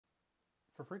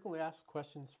For Frequently Asked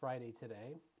Questions Friday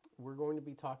today, we're going to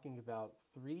be talking about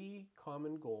 3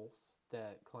 common goals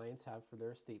that clients have for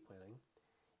their estate planning,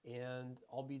 and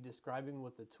I'll be describing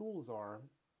what the tools are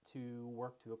to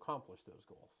work to accomplish those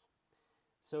goals.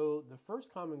 So the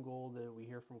first common goal that we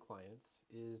hear from clients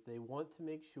is they want to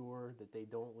make sure that they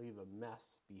don't leave a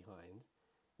mess behind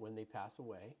when they pass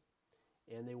away,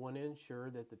 and they want to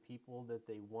ensure that the people that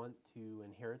they want to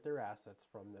inherit their assets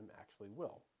from them actually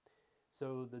will.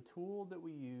 So the tool that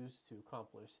we use to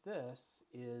accomplish this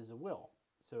is a will.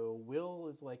 So a will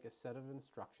is like a set of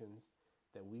instructions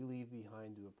that we leave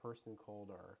behind to a person called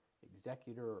our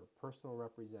executor or personal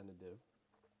representative.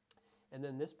 And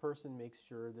then this person makes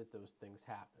sure that those things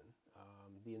happen.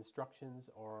 The instructions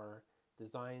are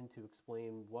designed to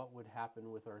explain what would happen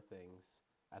with our things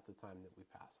at the time that we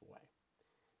pass away.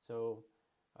 So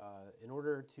in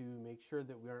order to make sure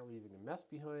that we aren't leaving a mess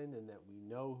behind and that we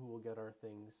know who will get our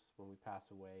things when we pass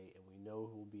away and we know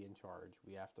who will be in charge,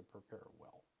 we have to prepare a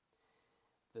will.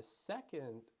 The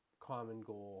second common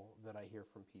goal that I hear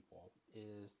from people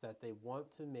is that they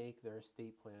want to make their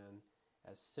estate plan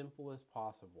as simple as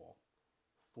possible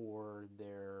for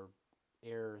their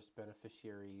heirs,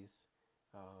 beneficiaries,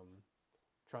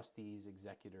 trustees,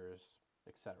 executors,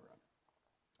 etc.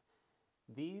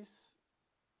 These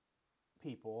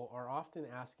people are often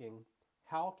asking,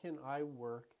 how can I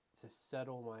work to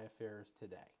settle my affairs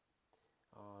today?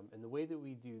 And the way that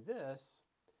we do this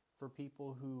for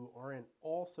people who aren't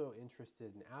also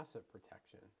interested in asset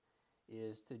protection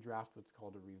is to draft what's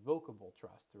called a revocable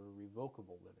trust or a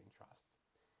revocable living trust.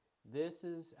 This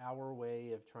is our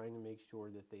way of trying to make sure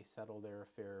that they settle their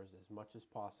affairs as much as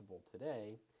possible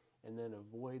today and then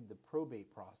avoid the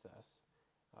probate process,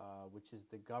 which is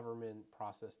the government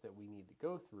process that we need to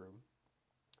go through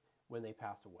when they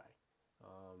pass away.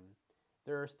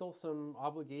 There are still some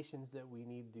obligations that we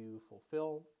need to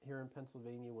fulfill here in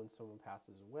Pennsylvania when someone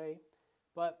passes away,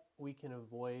 but we can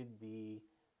avoid the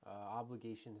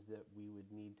obligations that we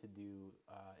would need to do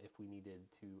if we needed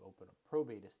to open a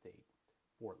probate estate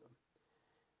for them.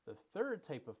 The third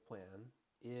type of plan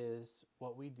is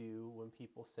what we do when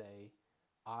people say,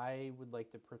 I would like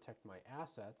to protect my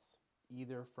assets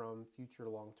either from future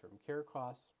long-term care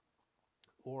costs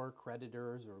or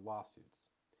creditors or lawsuits.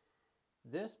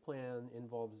 This plan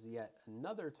involves yet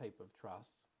another type of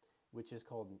trust, which is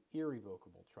called an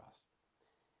irrevocable trust.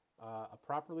 A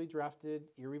properly drafted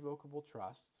irrevocable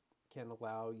trust can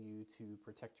allow you to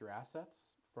protect your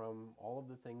assets from all of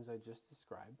the things I just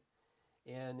described.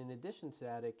 And in addition to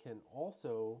that, it can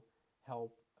also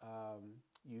help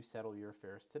you settle your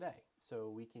affairs today.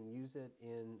 So we can use it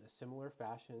in a similar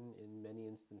fashion in many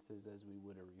instances as we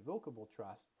would a revocable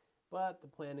trust, but the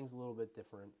planning's a little bit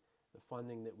different. The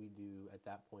funding that we do at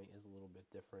that point is a little bit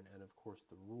different, and of course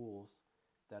the rules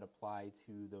that apply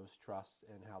to those trusts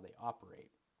and how they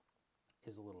operate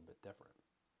is a little bit different.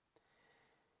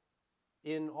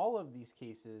 In all of these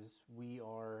cases, we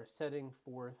are setting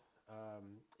forth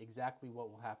exactly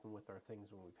what will happen with our things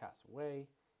when we pass away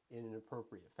in an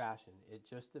appropriate fashion. It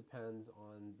just depends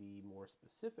on the more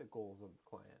specific goals of the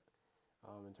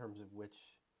client in terms of which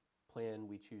plan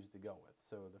we choose to go with.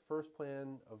 So the first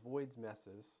plan avoids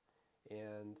messes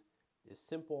and is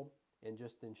simple and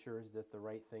just ensures that the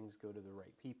right things go to the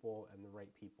right people and the right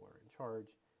people are in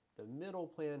charge. The middle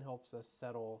plan helps us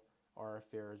settle our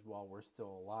affairs while we're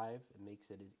still alive and makes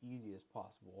it as easy as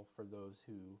possible for those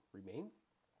who remain.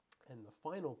 And the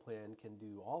final plan can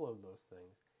do all of those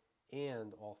things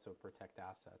and also protect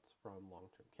assets from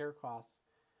long-term care costs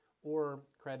or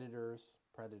creditors,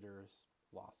 predators,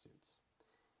 lawsuits.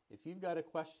 If you've got a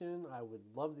question, I would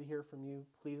love to hear from you.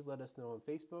 Please let us know on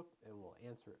Facebook and we'll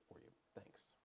answer it for you. Thanks.